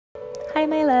Hi,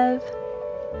 my love.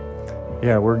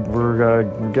 Yeah,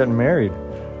 we're getting married.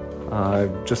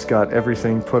 I've just got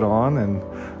everything put on, and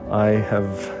I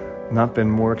have not been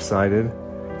more excited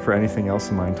for anything else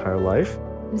in my entire life.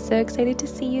 I'm so excited to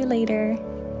see you later.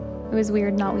 It was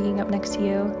weird not waking up next to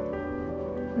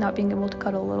you, not being able to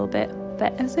cuddle a little bit,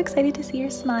 but I'm so excited to see your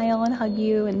smile and hug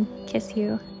you and kiss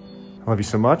you. I love you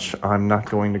so much. I'm not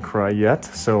going to cry yet,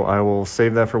 so I will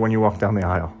save that for when you walk down the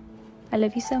aisle. I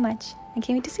love you so much. I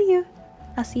can't wait to see you.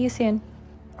 I'll see you soon.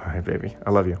 All right, baby. I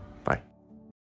love you.